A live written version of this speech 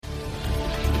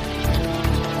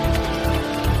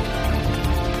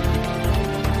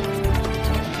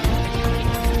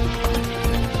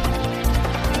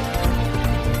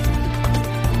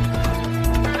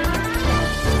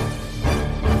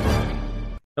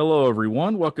Hello,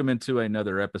 everyone. Welcome into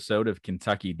another episode of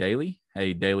Kentucky Daily,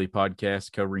 a daily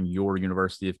podcast covering your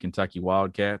University of Kentucky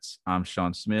Wildcats. I'm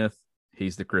Sean Smith.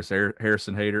 He's the Chris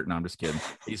Harrison hater. No, I'm just kidding.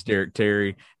 He's Derek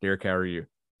Terry. Derek, how are you?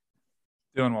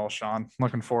 Doing well, Sean.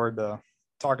 Looking forward to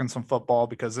talking some football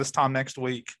because this time next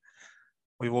week,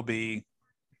 we will be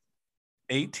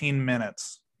 18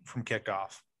 minutes from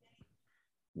kickoff.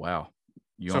 Wow.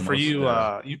 For you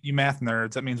math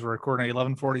nerds, that means we're recording at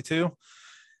 11:42.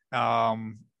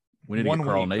 We need to get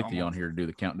Carl Nathy on here to do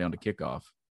the countdown to kickoff.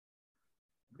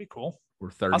 That'd be cool. We're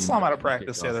 30. I saw him out of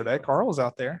practice the other day. Carl was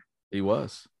out there. He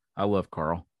was. I love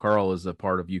Carl. Carl is a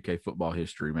part of UK football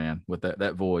history, man. With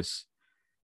that voice,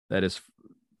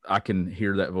 I can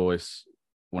hear that voice.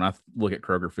 When I look at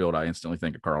Kroger Field, I instantly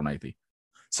think of Carl Nathy.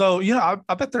 So, I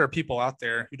bet there are people out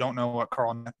there who don't know what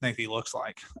Carl Nathy looks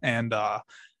like. And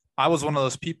I was one of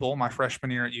those people my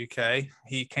freshman year at UK.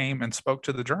 He came and spoke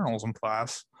to the journalism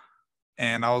class.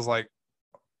 And I was like,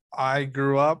 I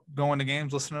grew up going to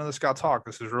games, listening to this guy talk.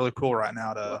 This is really cool right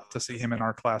now to see him in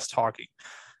our class talking.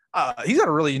 He's got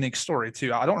a really unique story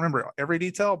too. I don't remember every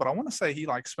detail, but I want to say he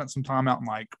spent some time out in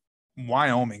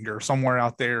Wyoming or somewhere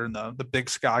out there in the big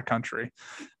sky country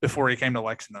before he came to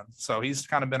Lexington. So he's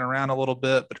kind of been around a little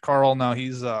bit, but Carl, no,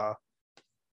 he's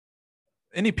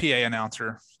any PA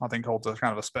announcer, I think, holds a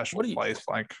kind of a special place.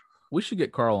 We should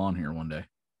get Carl on here one day.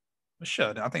 We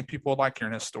should. I think people would like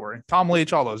hearing his story. Tom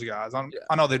Leach, all those guys. I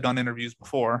know they've done interviews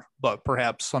before, but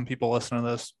perhaps some people listening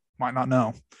to this might not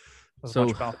know as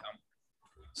much about them.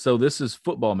 So this is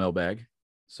football mailbag.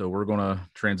 So we're going to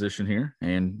transition here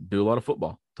and do a lot of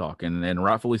football talk, and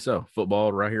rightfully so.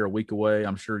 Football right here a week away.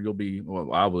 I'm sure you'll be.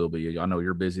 Well, I will be. I know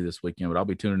you're busy this weekend, but I'll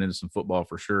be tuning into some football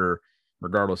for sure,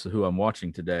 regardless of who I'm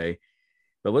watching today.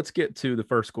 But let's get to the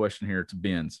first question here to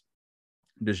Ben's.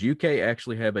 Does UK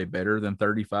actually have a better than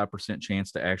 35%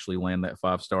 chance to actually land that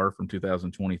 5-star from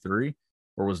 2023?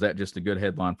 Or was that just a good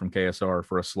headline from KSR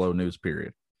for a slow news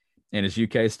period? And is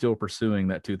UK still pursuing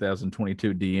that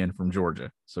 2022 DN from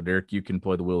Georgia? So, Derek, you can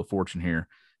play the Wheel of Fortune here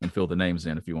and fill the names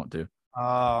in if you want to.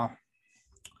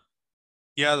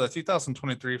 Yeah, the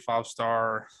 2023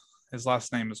 5-star, his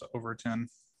last name is Overton.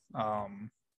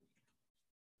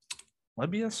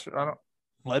 Lebius,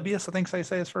 I think they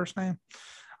say his first name.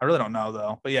 I really don't know,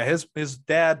 though. But, yeah, his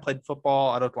dad played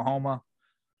football at Oklahoma.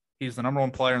 He's the number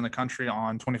one player in the country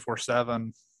on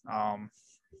 24/7.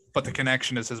 But the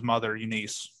connection is his mother,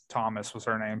 Eunice Thomas was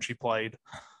her name. She played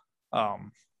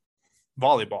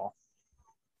volleyball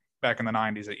back in the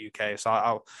 90s at UK. So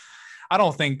I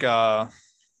don't think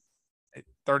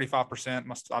 35%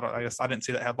 must – I guess I didn't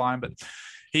see that headline. But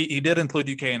he did include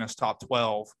UK in his top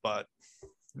 12. But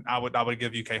I would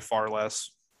give UK far less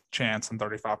chance than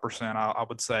 35%. I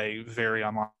would say very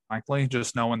unlikely,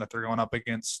 just knowing that they're going up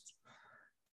against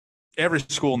every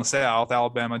school in the South,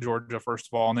 Alabama, Georgia, first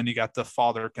of all, and then you got the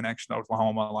father connection to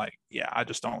Oklahoma. I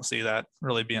just don't see that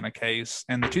really being a case.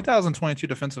 And the 2022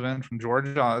 defensive end from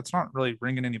Georgia, it's not really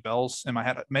ringing any bells in my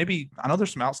head. Maybe I know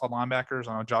there's some outside linebackers.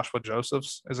 I know Joshua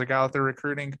Josephs is a guy that they're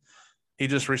recruiting. He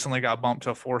just recently got bumped to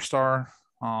a 4-star.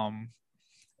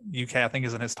 UK, I think,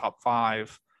 is in his top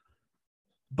 5,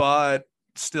 but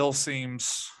still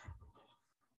seems,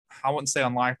 I wouldn't say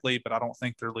unlikely, but I don't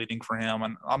think they're leading for him.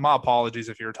 And my apologies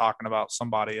if you're talking about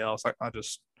somebody else. I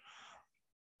just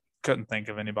couldn't think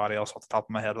of anybody else off the top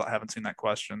of my head. I haven't seen that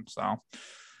question. So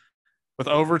with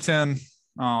Overton,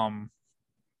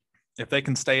 if they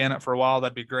can stay in it for a while,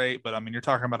 that'd be great. But, I mean, you're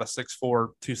talking about a 6'4",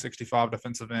 265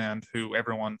 defensive end who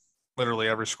literally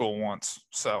every school wants.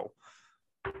 So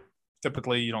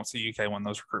typically you don't see UK win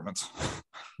those recruitments.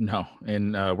 No.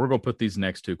 And we're going to put these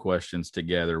next two questions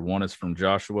together. One is from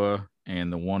Joshua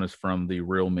and the one is from the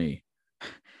real me.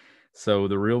 So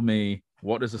the real me,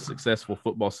 what does a successful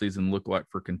football season look like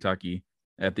for Kentucky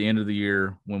at the end of the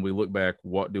year? When we look back,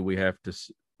 what do we have to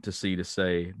see to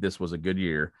say this was a good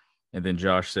year? And then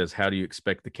Josh says, how do you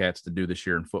expect the Cats to do this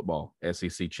year in football?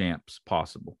 SEC champs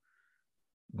possible.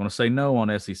 I'm going to say no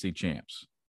on SEC champs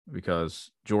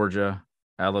because Georgia,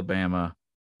 Alabama,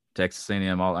 Texas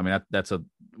A&M,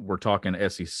 we're talking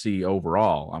SEC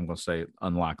overall. I'm going to say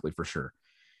unlikely for sure.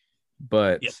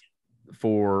 But yep.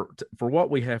 For what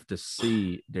we have to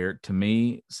see, Derek, to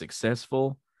me,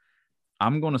 successful,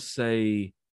 I'm going to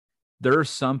say there are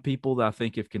some people that I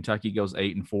think if Kentucky goes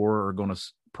 8-4 are going to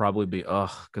probably be,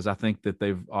 because I think that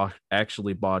they've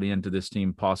actually bought into this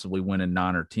team possibly winning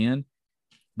 9 or 10.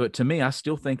 But to me, I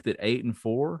still think that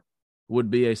 8-4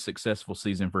 would be a successful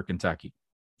season for Kentucky.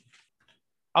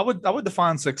 I would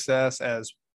define success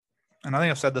as, and I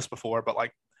think I've said this before, but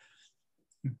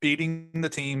beating the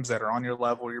teams that are on your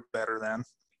level, you're better than.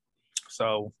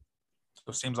 So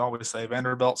those teams always say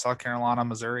Vanderbilt, South Carolina,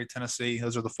 Missouri, Tennessee.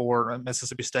 Those are the four.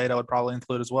 Mississippi State I would probably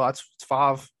include as well. It's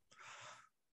five,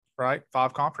 right?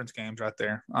 Five conference games right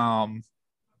there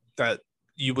that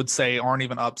you would say aren't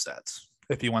even upsets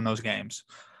if you win those games.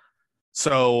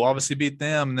 So obviously beat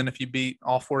them. And then if you beat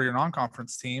all four of your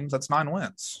non-conference teams, that's 9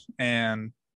 wins.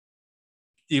 And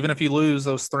even if you lose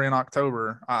those 3 in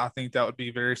October, I think that would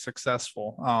be very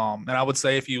successful. And I would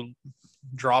say if you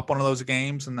drop one of those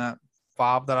games in that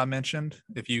 5 that I mentioned,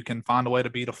 if you can find a way to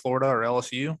beat a Florida or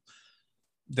LSU,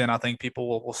 then I think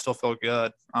people will still feel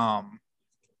good.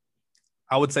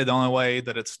 I would say the only way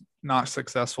that it's not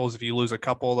successful is if you lose a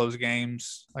couple of those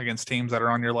games against teams that are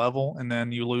on your level, and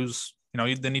then you lose,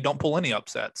 then you don't pull any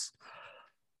upsets.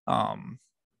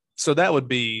 So that would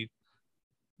be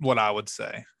what I would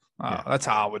say. That's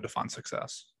how I would define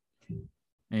success.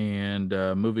 And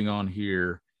moving on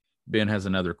here, Ben has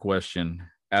another question.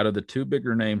 Out of the 2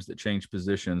 bigger names that changed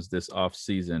positions this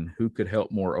offseason, who could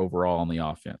help more overall on the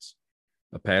offense?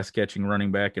 A pass-catching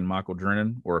running back in Michael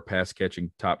Drennan, or a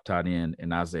pass-catching top tight end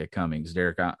in Isaiah Cummings?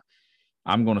 Derek,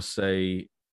 I'm going to say,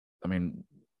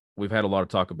 we've had a lot of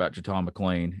talk about Ja'Ton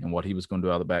McClain and what he was going to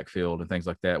do out of the backfield and things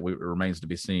like that. It remains to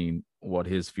be seen what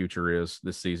his future is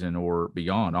this season or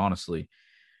beyond, honestly.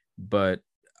 But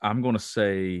I'm going to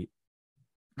say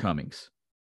Cummings.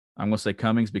 I'm going to say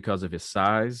Cummings because of his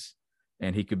size,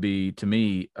 and he could be, to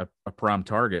me, a prime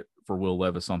target for Will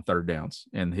Levis on third downs,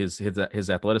 and his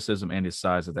athleticism and his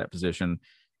size at that position,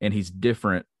 and he's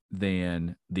different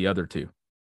than the other 2.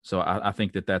 So I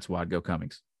think that's why I'd go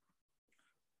Cummings.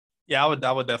 Yeah, I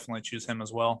would definitely choose him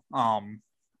as well.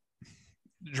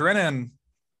 Drennan,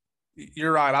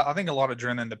 you're right. I think a lot of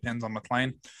Drennan depends on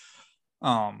McClain.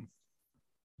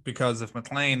 Because if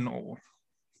McClain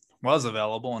was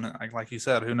available, and like you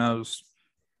said, who knows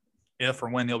if or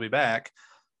when he'll be back,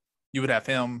 you would have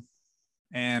him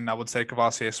and I would say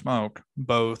Kavosiey Smoke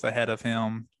both ahead of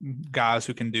him, guys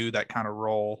who can do that kind of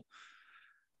role.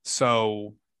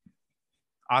 So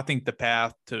I think the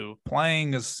path to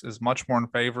playing is much more in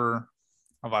favor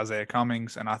of Isaiah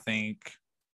Cummings, and I think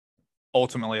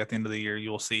ultimately at the end of the year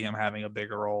you'll see him having a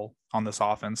bigger role on this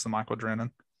offense than Michael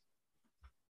Drennan.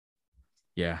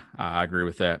 Yeah, I agree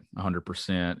with that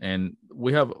 100%. And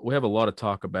we have a lot of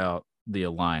talk about the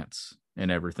alliance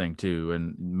and everything too,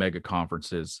 and mega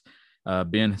conferences.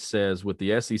 Ben says, with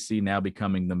the SEC now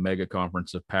becoming the mega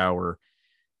conference of power,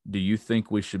 do you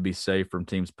think we should be safe from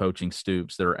teams poaching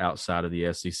Stoops that are outside of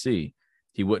the SEC?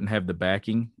 He wouldn't have the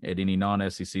backing at any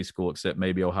non-SEC school except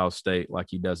maybe Ohio State like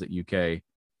he does at UK.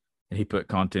 And he put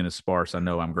content as sparse. I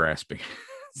know I'm grasping.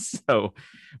 So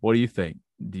what do you think?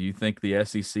 Do you think the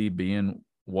SEC being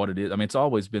what it is? It's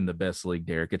always been the best league,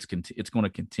 Derek. It's going to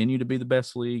continue to be the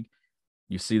best league.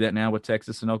 You see that now with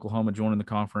Texas and Oklahoma joining the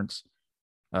conference.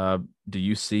 Do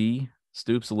you see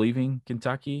Stoops leaving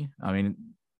Kentucky?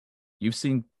 You've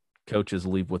seen coaches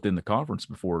leave within the conference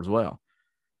before as well.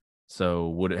 So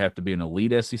would it have to be an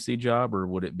elite SEC job, or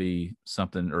would it be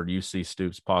something, or do you see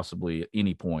Stoops possibly at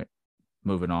any point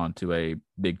moving on to a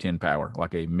Big Ten power,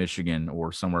 like a Michigan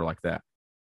or somewhere like that?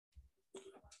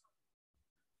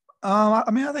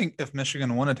 I think if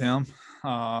Michigan wanted him,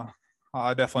 I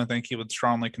definitely think he would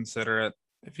strongly consider it.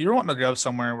 If you're wanting to go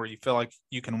somewhere where you feel like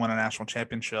you can win a national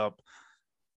championship,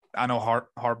 I know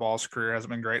Harbaugh's career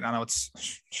hasn't been great. I know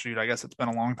I guess it's been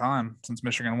a long time since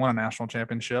Michigan won a national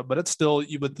championship, but it's still,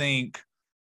 you would think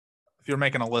if you're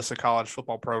making a list of college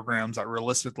football programs that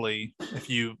realistically, if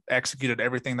you executed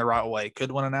everything the right way,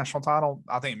 could win a national title,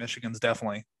 I think Michigan's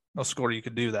definitely a school you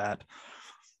could do that.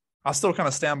 I still kind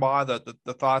of stand by the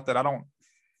thought that I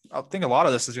think a lot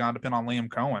of this is going to depend on Liam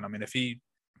Cohen.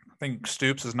 I think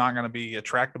Stoops is not going to be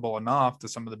attractable enough to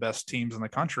some of the best teams in the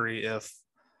country if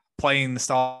playing the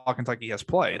style Kentucky has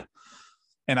played.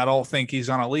 And I don't think he's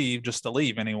going to leave just to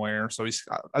leave anywhere. So he's,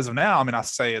 as of now, I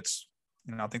say it's,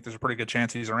 I think there's a pretty good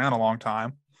chance he's around a long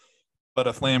time. But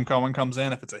if Liam Cohen comes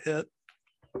in, if it's a hit,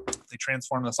 if they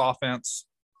transform this offense,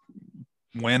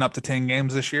 win up to 10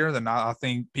 games this year, then I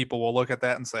think people will look at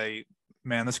that and say,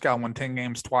 man, this guy won 10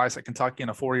 games twice at Kentucky in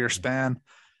a 4-year span.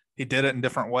 He did it in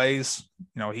different ways.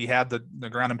 He had the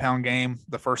ground and pound game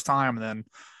the first time, and then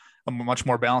a much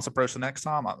more balanced approach the next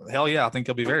time. Hell yeah, I think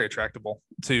he'll be very attractable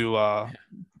to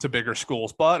bigger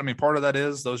schools. But part of that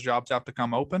is those jobs have to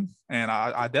come open, and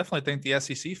I definitely think the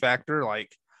SEC factor,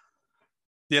 like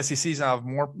the SEC's have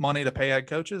more money to pay head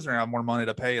coaches, or have more money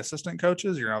to pay assistant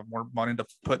coaches, you're have more money to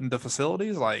put into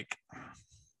facilities. Like,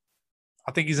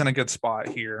 I think he's in a good spot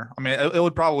here. It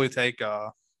would probably take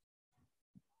a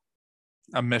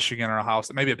Michigan or a Ohio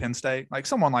State, maybe a Penn State, like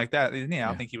someone like that. Yeah,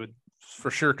 I think he would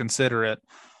for sure consider it.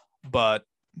 But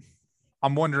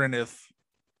I'm wondering if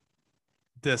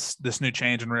this new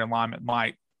change and realignment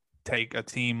might take a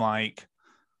team like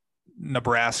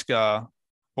Nebraska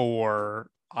or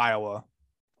Iowa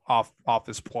off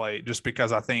his plate, just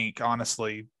because I think,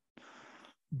 honestly,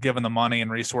 given the money and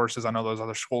resources, I know those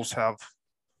other schools have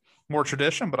more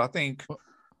tradition, but I think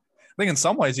in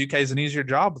some ways UK is an easier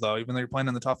job, though, even though you're playing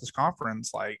in the toughest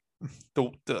conference. Like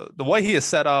the way he is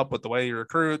set up, with the way he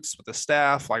recruits, with the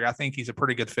staff, like I think he's a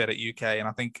pretty good fit at UK, and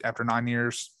I think after 9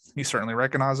 years, he certainly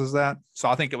recognizes that. So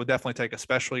I think it would definitely take a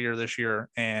special year this year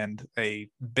and a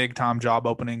big time job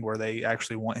opening where they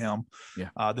actually want him.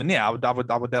 I would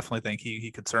definitely think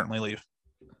he could certainly leave.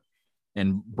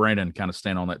 And Brandon, kind of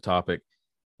staying on that topic,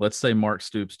 let's say Mark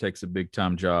Stoops takes a big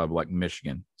time job like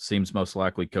Michigan. Seems most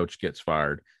likely coach gets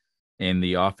fired, and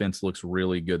the offense looks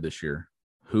really good this year.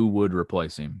 Who would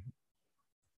replace him?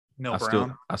 Neil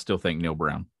Brown. I still think Neil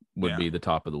Brown would be the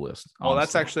top of the list. Well,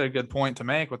 that's actually a good point to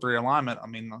make with realignment. I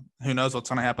mean, who knows what's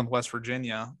going to happen with West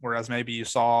Virginia, whereas maybe you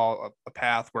saw a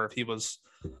path where if he was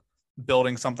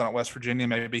building something at West Virginia,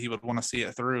 maybe he would want to see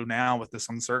it through. Now with this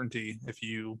uncertainty, if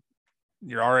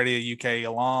you're already a UK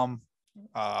alum,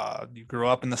 you grew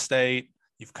up in the state,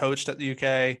 you've coached at the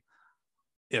UK.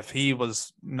 If he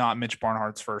was not Mitch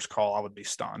Barnhart's first call, I would be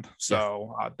stunned.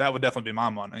 So that would definitely be my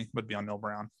money, would be on Neil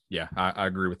Brown. Yeah, I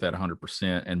agree with that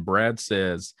 100%. And Brad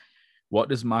says, what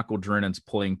does Michael Drennan's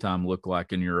playing time look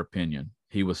like in your opinion?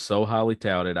 He was so highly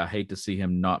touted. I hate to see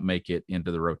him not make it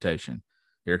into the rotation.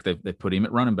 Eric, they put him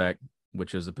at running back,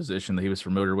 which is a position that he was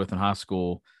familiar with in high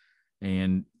school.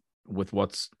 And with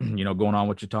what's going on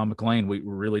with Tom McLean, we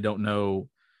really don't know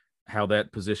how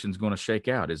that position is going to shake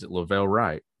out. Is it Lavelle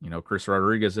Wright? Chris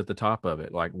Rodriguez at the top of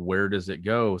it. Like, where does it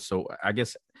go? So I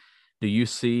guess, do you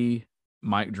see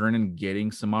Mike Drennan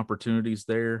getting some opportunities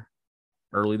there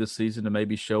early this season to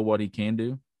maybe show what he can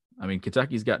do? I mean,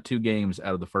 Kentucky's got 2 games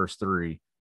out of the first 3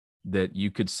 that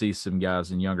you could see some guys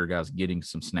and younger guys getting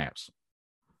some snaps.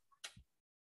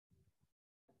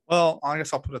 Well, I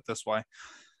guess I'll put it this way.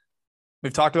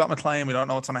 We've talked about McLean. We don't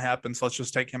know what's going to happen, so let's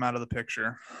just take him out of the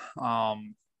picture.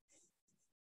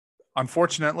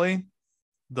 Unfortunately,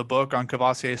 the book on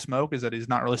Kavosiey Smoke is that he's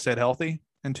not really stayed healthy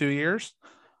in 2 years.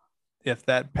 If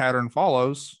that pattern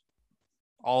follows,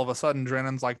 all of a sudden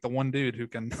Drennan's like the one dude who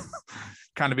can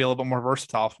kind of be a little bit more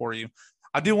versatile for you.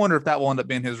 I do wonder if that will end up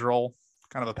being his role,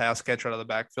 kind of a pass catcher out of the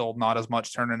backfield, not as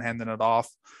much turning and handing it off.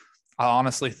 I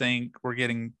honestly think we're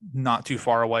getting not too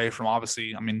far away from,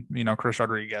 obviously, Chris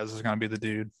Rodriguez is going to be the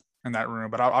dude in that room,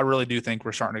 but I really do think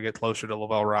we're starting to get closer to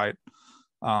Lavelle Wright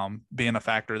being a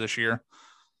factor this year.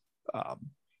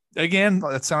 Again,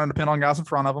 it's going to depend on guys in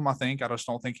front of him. I just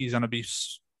don't think he's going to be,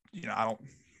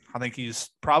 I think he's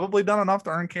probably done enough to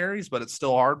earn carries, but it's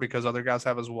still hard because other guys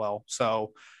have as well.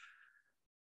 So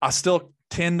I still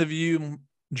tend to view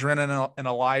Drennan in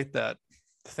a light that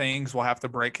things will have to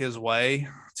break his way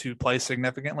to play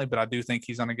significantly, but I do think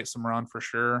he's going to get some run for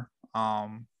sure.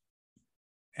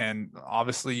 And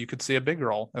obviously you could see a big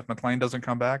role if McLean doesn't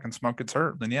come back and Smoke gets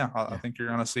hurt, then I think you're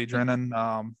going to see Drennan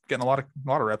getting a lot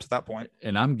of reps at that point.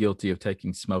 And I'm guilty of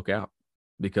taking Smoke out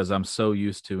because I'm so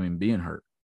used to him being hurt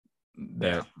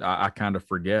that I kind of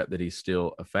forget that he's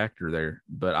still a factor there,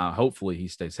 but hopefully he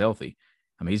stays healthy.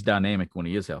 I mean, he's dynamic when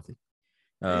he is healthy.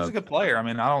 He's a good player. I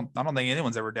mean, I don't think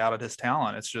anyone's ever doubted his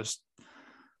talent. It's just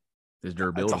his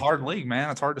durability. It's a hard league,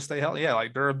 man. It's hard to stay healthy. Yeah,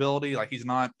 like durability. Like he's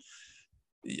not.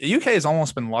 UK has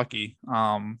almost been lucky.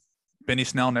 Benny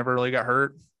Snell never really got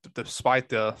hurt, despite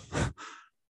the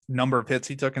number of hits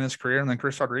he took in his career, and then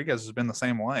Chris Rodriguez has been the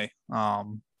same way.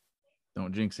 Don't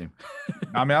jinx him.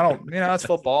 I mean, I don't. It's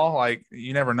football. Like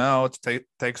you never know. It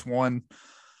takes one.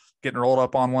 Getting rolled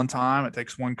up on one time, it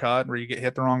takes one cut where you get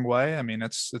hit the wrong way. I mean,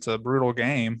 it's a brutal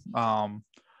game.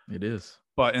 It is.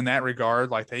 But in that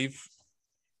regard, like seems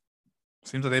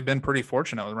like they've been pretty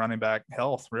fortunate with running back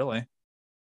health, really.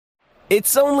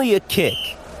 It's only a kick,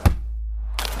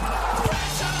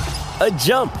 a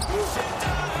jump,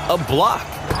 a block.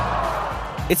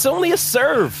 It's only a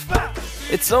serve.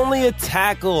 It's only a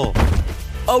tackle,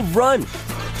 a run.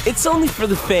 It's only for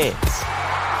the fans.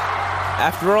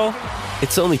 After all,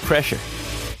 it's only pressure.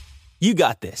 You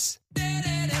got this.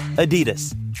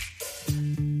 Adidas.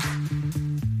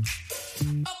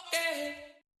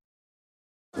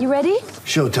 You ready?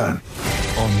 Showtime.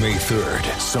 On May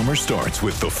 3rd, summer starts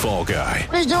with The Fall Guy.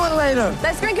 Let's do it later.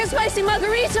 Let's drink a spicy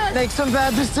margarita. Make some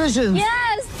bad decisions.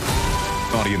 Yes!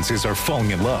 Audiences are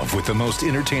falling in love with the most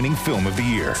entertaining film of the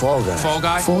year. Fall Guy. Fall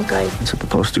Guy? Fall guy. That's what the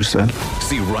poster said.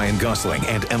 See Ryan Gosling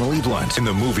and Emily Blunt in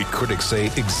the movie critics say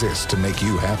exists to make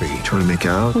you happy. Trying to make it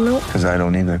out? Nope. Because I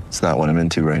don't either. It's not what I'm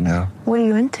into right now. What are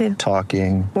you into?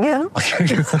 Talking. Yeah.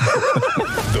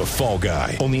 The Fall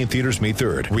Guy. Only in theaters May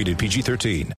 3rd. Rated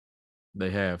PG-13.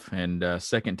 They have. And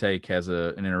Second Take has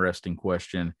an interesting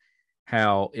question.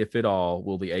 How, if at all,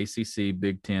 will the ACC,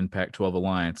 Big Ten, Pac-12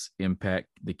 alliance impact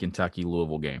the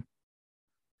Kentucky-Louisville game?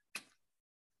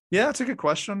 Yeah, it's a good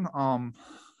question. I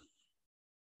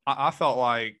felt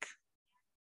like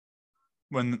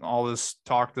when all this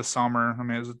talk this summer, I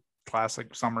mean, it was a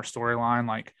classic summer storyline.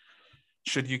 Like,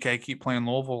 should UK keep playing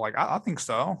Louisville? Like, I think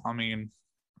so. I mean,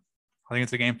 I think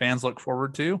it's a game fans look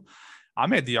forward to. I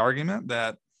made the argument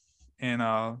that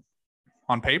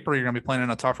on paper, you're going to be playing in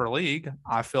a tougher league.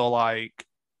 I feel like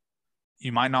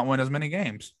you might not win as many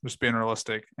games, just being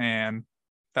realistic. And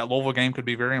that Louisville game could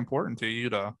be very important to you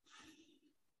to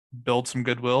build some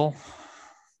goodwill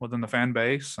within the fan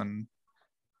base.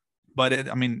 But it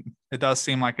does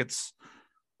seem like it's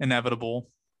inevitable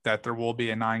that there will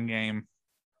be a 9-game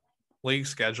league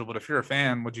schedule. But if you're a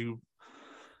fan, would you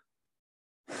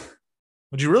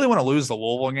really want to lose the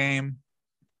Louisville game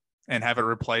and have it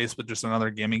replaced with just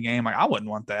another gimme game? Like, I wouldn't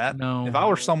want that. No. If I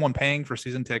were someone paying for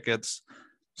season tickets,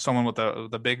 someone with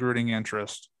the big rooting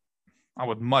interest, I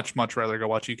would much, much rather go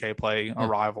watch UK play a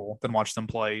rival than watch them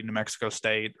play New Mexico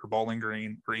State or Bowling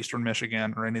Green or Eastern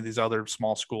Michigan or any of these other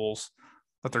small schools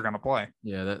that they're going to play.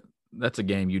 Yeah, that's a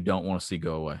game you don't want to see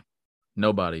go away.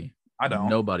 Nobody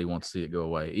wants to see it go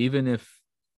away. Even if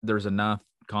there's a ninth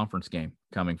conference game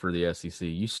coming for the SEC,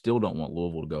 you still don't want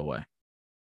Louisville to go away.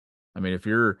 I mean,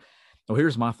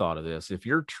 here's my thought of this. If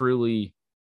you're truly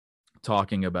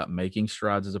talking about making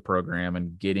strides as a program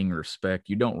and getting respect,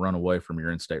 you don't run away from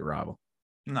your in-state rival.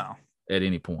 No. At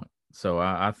any point. So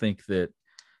I think that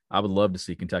I would love to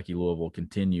see Kentucky Louisville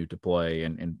continue to play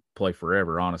and play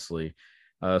forever, honestly.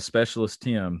 Specialist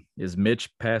Tim, is Mitch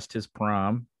past his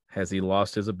prime? Has he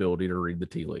lost his ability to read the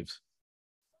tea leaves?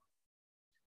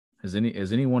 Has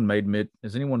anyone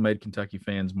made Kentucky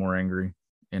fans more angry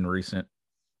in recent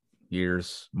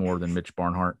years more than Mitch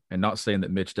Barnhart? And not saying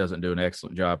that Mitch doesn't do an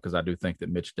excellent job, because I do think that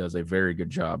Mitch does a very good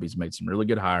job. He's made some really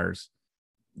good hires.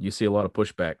 You see a lot of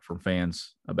pushback from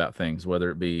fans about things,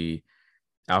 whether it be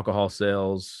alcohol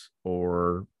sales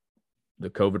or the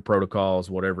COVID protocols,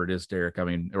 whatever it is, Derek. I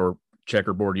mean, or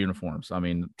checkerboard uniforms. I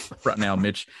mean, right now,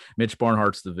 Mitch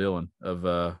Barnhart's the villain of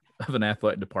an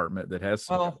athletic department that has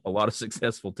a lot of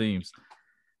successful teams.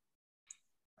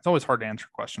 It's always hard to answer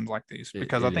questions like these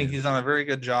because I think he's done a very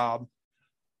good job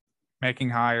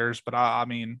making hires. But I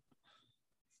mean,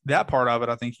 that part of it,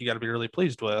 I think you got to be really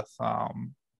pleased with.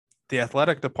 The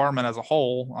athletic department as a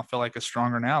whole, I feel like is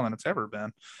stronger now than it's ever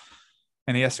been.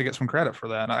 And he has to get some credit for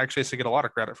that. Actually, he has to get a lot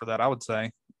of credit for that, I would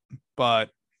say. But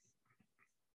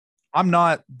I'm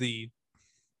not the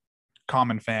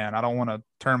common fan. I don't want to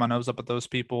turn my nose up at those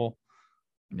people.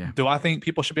 Yeah. Do I think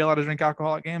people should be allowed to drink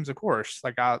alcohol at games? Of course.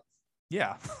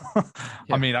 Yeah.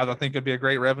 I mean, I think it'd be a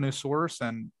great revenue source.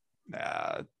 And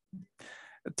I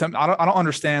don't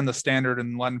understand the standard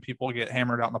and letting people get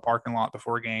hammered out in the parking lot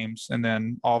before games. And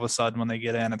then all of a sudden when they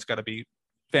get in, it's got to be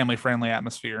family friendly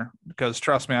atmosphere, because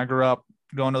trust me, I grew up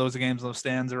going to those games in those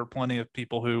stands. There were plenty of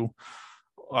people who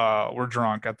were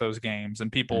drunk at those games, and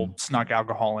people snuck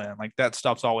alcohol in. Like, that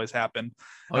stuff's always happened.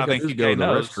 I think you go to the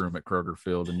restroom at Kroger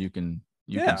Field and you can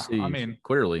see, I mean,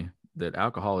 clearly that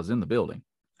alcohol is in the building.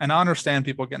 And I understand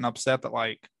people getting upset that,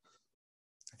 like,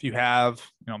 if you have,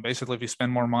 basically if you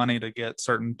spend more money to get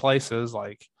certain places,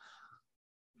 like,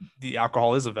 the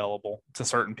alcohol is available to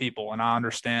certain people. And I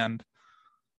understand,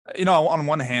 on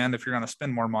one hand, if you're going to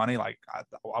spend more money, like,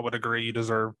 I would agree you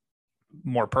deserve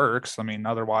more perks. I mean,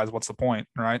 otherwise, what's the point,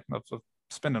 right, of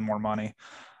spending more money?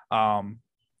 But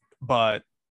I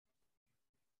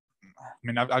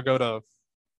mean, I go to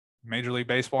Major League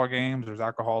Baseball games. There's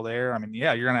alcohol there. I mean,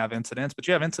 yeah, you're going to have incidents, but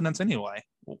you have incidents anyway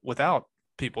without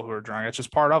people who are drunk. It's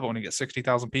just part of it. When you get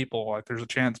 60,000 people, like, there's a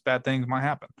chance bad things might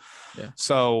happen. Yeah.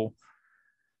 So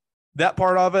that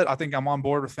part of it, I think I'm on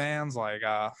board with fans. Like,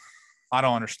 I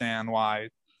don't understand why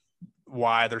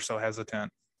they're so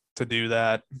hesitant to do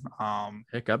that.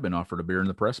 Heck, I've been offered a beer in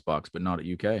the press box, but not at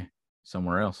UK,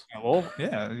 somewhere else. Well,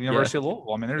 yeah, University of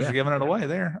Louisville. I mean, they're just giving it away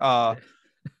there.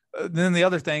 Then the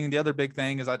other big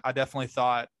thing is I definitely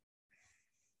thought,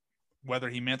 whether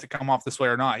he meant to come off this way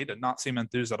or not, he did not seem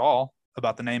enthused at all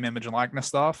about the name, image, and likeness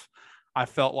stuff. I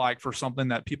felt like for something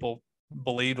that people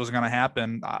believed was going to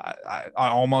happen, I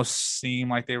almost seemed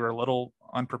like they were a little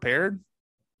unprepared.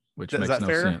 Which makes no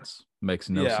sense. Makes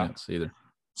no sense either.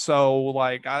 So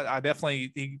like I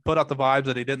definitely he put out the vibes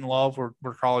that he didn't love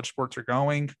where college sports are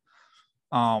going.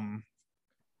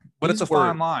 But it's a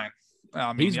fine line.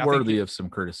 I mean, he's worthy of some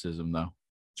criticism, though.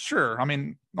 Sure. I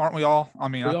mean, aren't we all? I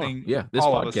mean, I think this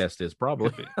podcast is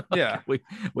probably. Yeah. we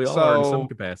all are in some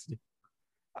capacity.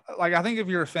 Like, I think if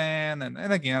you're a fan,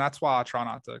 and again, that's why I try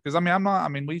not to, because I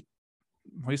mean,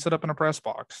 we sit up in a press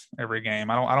box every game.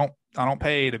 I don't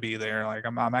pay to be there. Like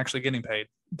I'm actually getting paid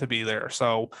to be there.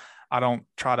 So I don't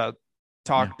try to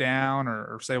talk down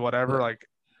or say whatever. Like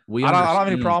I don't have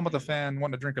any problem with a fan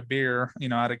wanting to drink a beer,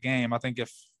 at a game. I think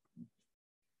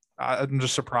I'm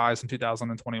just surprised in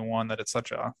 2021 that it's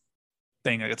such a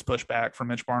thing that gets pushed back from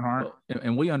Mitch Barnhart.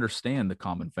 And we understand the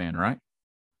common fan, right?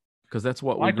 Because that's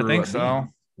what we grew up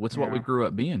being. What's what we grew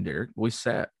up being, Derek. We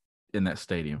sat in that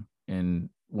stadium and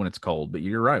when it's cold, but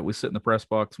you're right. We sit in the press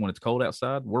box when it's cold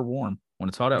outside. We're warm. When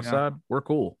it's hot outside, we're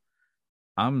cool.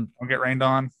 Don't get rained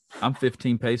on. I'm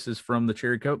 15 paces from the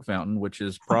Cherry Coke fountain, which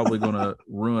is probably going to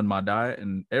ruin my diet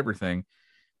and everything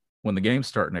when the games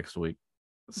start next week.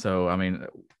 So, I mean,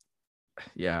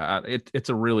 it's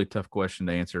a really tough question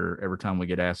to answer every time we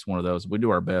get asked one of those. We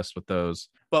do our best with those.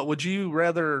 But would you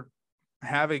rather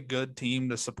have a good team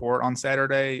to support on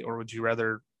Saturday, or would you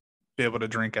rather be able to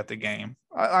drink at the game?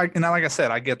 Like I said,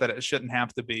 I get that it shouldn't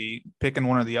have to be picking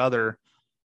one or the other,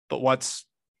 but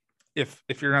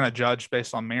if you're going to judge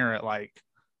based on merit, like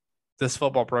this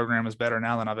football program is better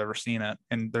now than I've ever seen it.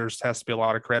 And has to be a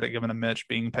lot of credit given to Mitch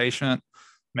being patient,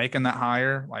 making that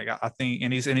hire. Like I think,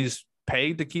 and he's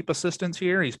paid to keep assistants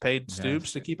here. He's paid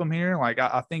Stoops to keep them here. Like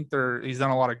I think he's done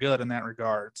a lot of good in that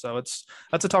regard. So that's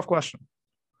a tough question.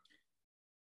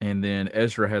 And then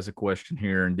Ezra has a question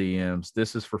here in DMs.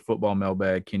 This is for Football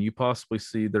Mailbag. Can you possibly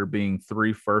see there being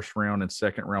 3 first-round and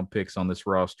second-round picks on this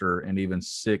roster and even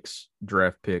 6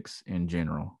 draft picks in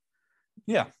general?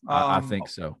 Yeah. I think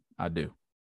so. I do.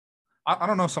 I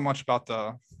don't know so much about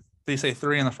did you say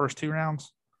 3 in the first 2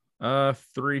 rounds?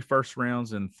 3 first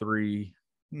rounds and 3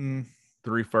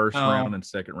 first round and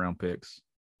second round picks.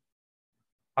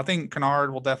 I think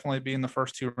Kennard will definitely be in the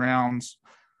first 2 rounds.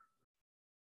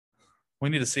 We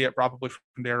need to see it probably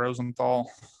from Dare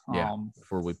Rosenthal.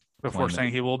 Before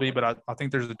saying he will be, but I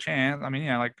think there's a chance. I mean,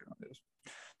 like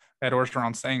Ed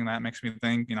Orgeron saying that makes me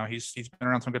think, he's been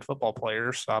around some good football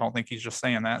players. So I don't think he's just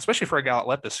saying that, especially for a guy that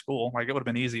left his school. Like it would have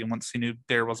been easy once he knew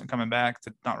Dare wasn't coming back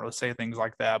to not really say things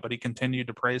like that, but he continued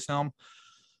to praise him.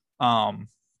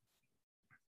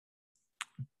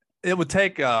 It would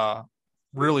take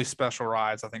really special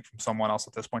rides, I think, from someone else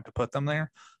at this point to put them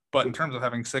there. But in terms of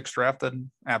having 6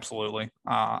 drafted, absolutely.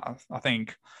 I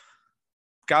think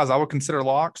guys I would consider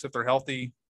locks if they're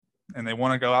healthy and they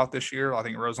want to go out this year. I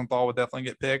think Rosenthal would definitely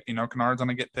get picked. Kennard's going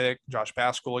to get picked. Josh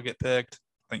Paschal will get picked.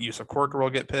 I think Yusuf Corker will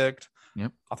get picked.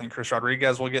 Yep. I think Chris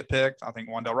Rodriguez will get picked. I think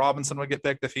Wan'Dale Robinson would get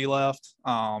picked if he left.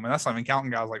 And that's not even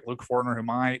counting guys like Luke Fortner who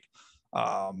might.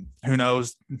 Who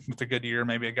knows? With a good year,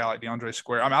 maybe a guy like DeAndre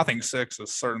Square. I mean, I think 6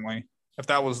 is certainly, if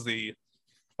that was the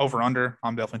over-under,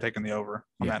 I'm definitely taking the over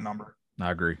on that number.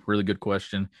 I agree. Really good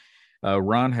question.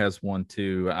 Ron has one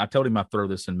too. I told him I'd throw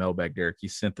this in mailbag, Derek. He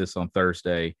sent this on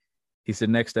Thursday. He said,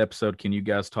 next episode, can you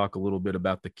guys talk a little bit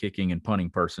about the kicking and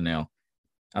punting personnel?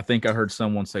 I think I heard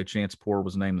someone say Chance Poore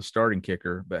was named the starting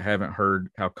kicker, but haven't heard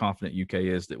how confident UK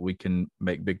is that we can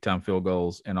make big-time field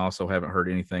goals, and also haven't heard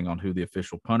anything on who the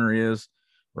official punter is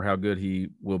or how good he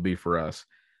will be for us.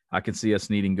 I can see us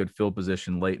needing good field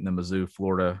position late in the Mizzou,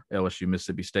 Florida, LSU,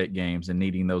 Mississippi State games and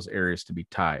needing those areas to be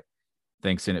tight.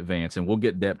 Thanks in advance. And we'll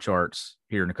get depth charts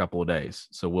here in a couple of days,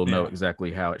 so we'll know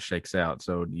exactly how it shakes out.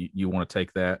 So you want to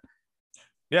take that?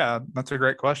 Yeah, that's a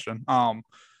great question.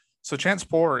 So Chance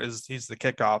Poore he's the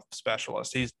kickoff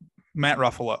specialist. Matt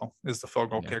Ruffalo is the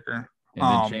field goal kicker. And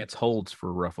then Chance holds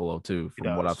for Ruffalo too,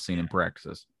 from what I've seen in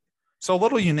practices. So a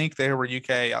little unique there where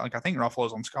UK, like I think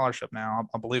Ruffalo's on scholarship now.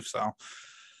 I believe so.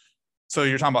 So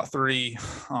you're talking about 3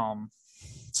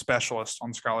 specialists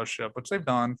on scholarship, which they've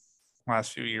done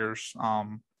last few years.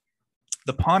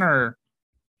 The punter,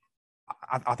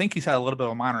 I think he's had a little bit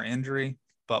of a minor injury,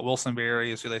 but Wilson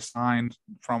Berry is who they signed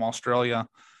from Australia.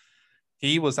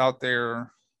 He was out there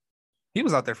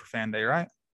for Fan Day, right?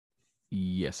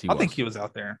 Yes, he was. I think he was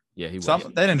out there. Yeah, he was.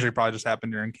 That injury probably just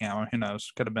happened during camp. Who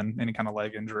knows? Could have been any kind of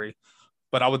leg injury.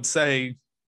 But I would say,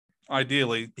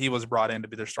 ideally, he was brought in to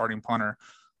be their starting punter.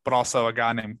 But also a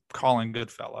guy named Colin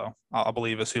Goodfellow, I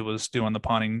believe, is who was doing the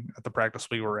punting at the practice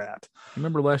we were at.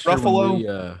 Remember last year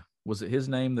when was it his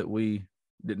name that we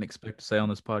didn't expect to say on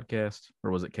this podcast,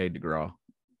 or was it Cade DeGraw?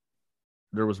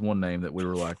 There was one name that we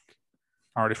were like,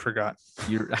 I already forgot. I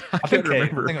can't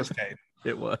remember. I think it was Cade.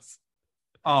 It was.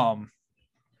 I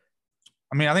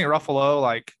mean, I think Ruffalo,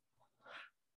 like,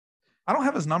 I don't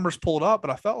have his numbers pulled up,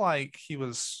 but I felt like he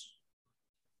was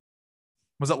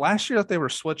it last year that they were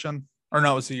switching? Or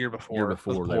no, it was the year before. Year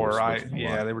before, they were right? switching a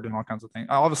Yeah, lot. they were doing all kinds of things.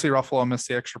 Obviously, Ruffalo missed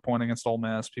the extra point against Ole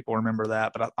Miss. People remember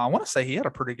that, but I want to say he had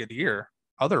a pretty good year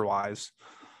otherwise. He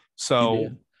So,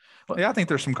 did. yeah, I think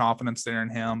there's some confidence there in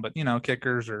him. But,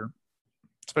 kickers are,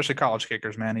 especially college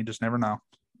kickers, man, you just never know.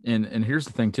 And here's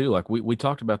the thing, too. Like, we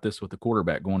talked about this with the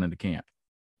quarterback going into camp,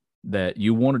 that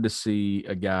you wanted to see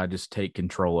a guy just take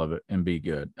control of it and be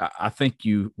good. I think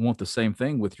you want the same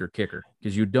thing with your kicker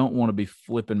because you don't want to be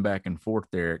flipping back and forth,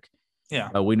 Derek.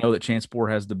 Yeah. We know that Chance Poore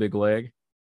has the big leg.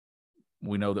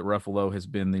 We know that Ruffalo has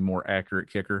been the more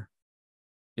accurate kicker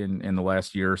in the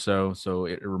last year or so. So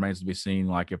it remains to be seen,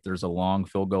 like, if there's a long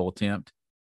field goal attempt,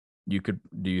 do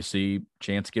you see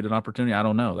Chance get an opportunity? I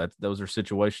don't know. Those are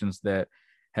situations that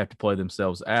have to play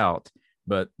themselves out,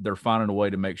 but they're finding a way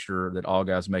to make sure that all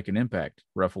guys make an impact.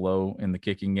 Ruffalo in the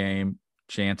kicking game,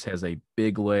 Chance has a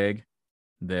big leg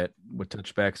that with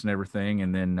touchbacks and everything,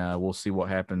 and then we'll see what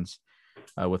happens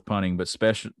with punting. But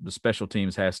the special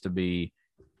teams has to be,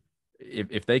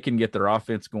 if they can get their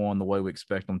offense going the way we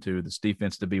expect them to, this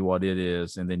defense to be what it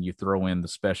is, and then you throw in the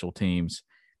special teams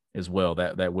as well,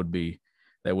 that would be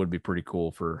pretty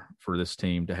cool for this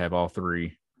team to have all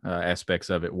three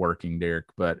aspects of it working, Derek.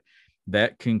 But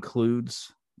that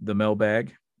concludes the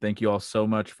mailbag. Thank you all so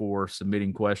much for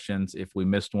submitting questions. If we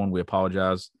missed one, we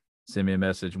apologize. Send me a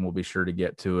message and we'll be sure to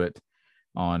get to it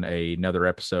on another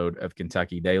episode of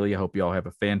Kentucky Daily. I hope you all have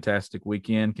a fantastic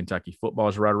weekend. Kentucky football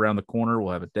is right around the corner.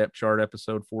 We'll have a depth chart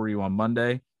episode for you on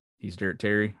Monday. He's Derek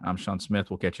Terry. I'm Sean Smith.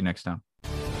 We'll catch you next time.